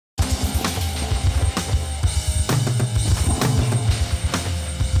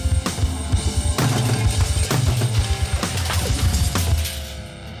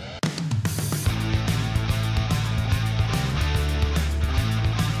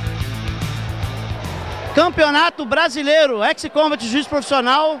Campeonato Brasileiro, ex-combat jiu-jitsu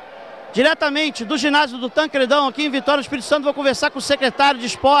profissional, diretamente do ginásio do Tancredão, aqui em Vitória, no Espírito Santo. Vou conversar com o secretário de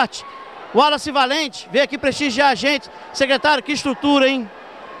Esportes, Wallace Valente, veio aqui prestigiar a gente. Secretário, que estrutura, hein?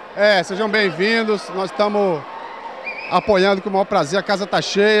 Sejam bem-vindos, nós estamos apoiando com o maior prazer, a casa está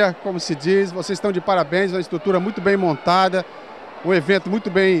cheia, como se diz, vocês estão de parabéns, uma estrutura muito bem montada, um evento muito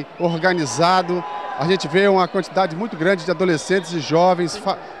bem organizado. A gente vê uma quantidade muito grande de adolescentes e jovens,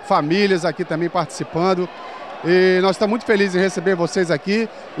 famílias aqui também participando. E nós estamos muito felizes em receber vocês aqui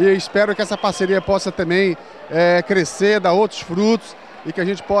e espero que essa parceria possa também crescer, dar outros frutos e que a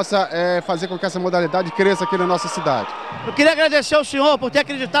gente possa fazer com que essa modalidade cresça aqui na nossa cidade. Eu queria agradecer ao senhor por ter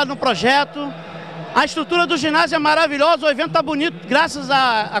acreditado no projeto. A estrutura do ginásio é maravilhosa, o evento está bonito graças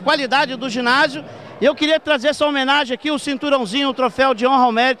à qualidade do ginásio. E eu queria trazer essa homenagem aqui, o cinturãozinho, o troféu de honra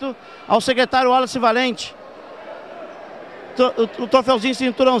ao mérito ao secretário Wallace Valente. O troféuzinho,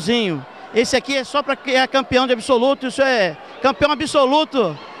 cinturãozinho. Esse aqui é só para quem é campeão de absoluto, isso é campeão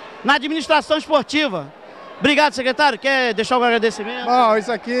absoluto na administração esportiva. Obrigado, secretário. Quer deixar algum agradecimento? Bom,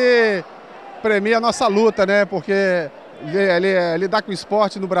 isso aqui premia a nossa luta, né? Porque lidar com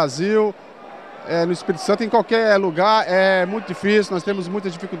esporte no Brasil, no Espírito Santo, em qualquer lugar, é muito difícil, nós temos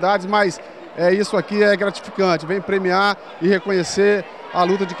muitas dificuldades, mas isso aqui é gratificante, vem premiar e reconhecer a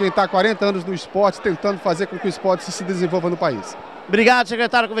luta de quem está há 40 anos no esporte, tentando fazer com que o esporte se desenvolva no país. Obrigado,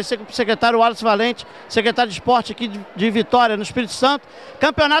 secretário. Conversei com o secretário Wallace Valente, secretário de Esporte aqui de Vitória, no Espírito Santo.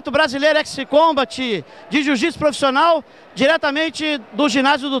 Campeonato Brasileiro ex-combat de jiu-jitsu profissional, diretamente do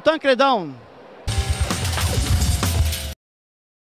ginásio do Tancredão.